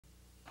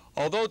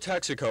Although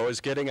Texaco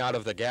is getting out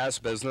of the gas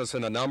business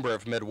in a number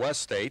of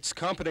Midwest states,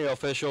 company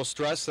officials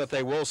stress that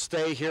they will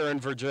stay here in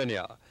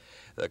Virginia.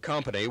 The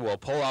company will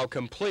pull out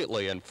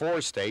completely in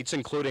 4 states,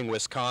 including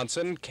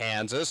Wisconsin,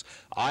 Kansas,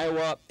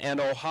 Iowa, and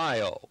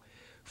Ohio.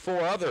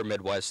 4 other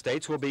Midwest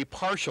states will be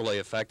partially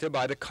affected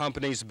by the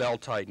company's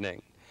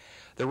belt-tightening.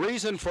 The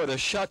reason for the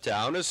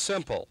shutdown is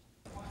simple.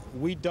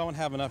 We don't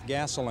have enough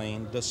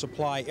gasoline to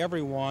supply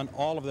everyone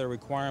all of their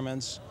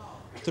requirements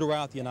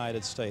throughout the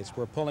United States.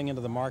 We're pulling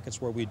into the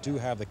markets where we do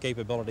have the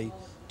capability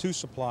to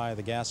supply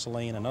the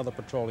gasoline and other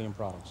petroleum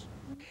products.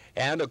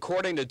 And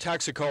according to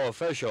Texaco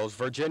officials,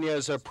 Virginia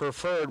is a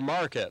preferred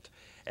market,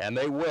 and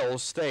they will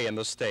stay in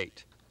the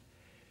state.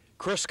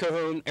 Chris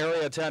Cahoon,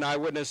 Area 10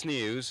 Eyewitness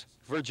News,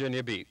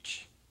 Virginia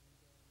Beach.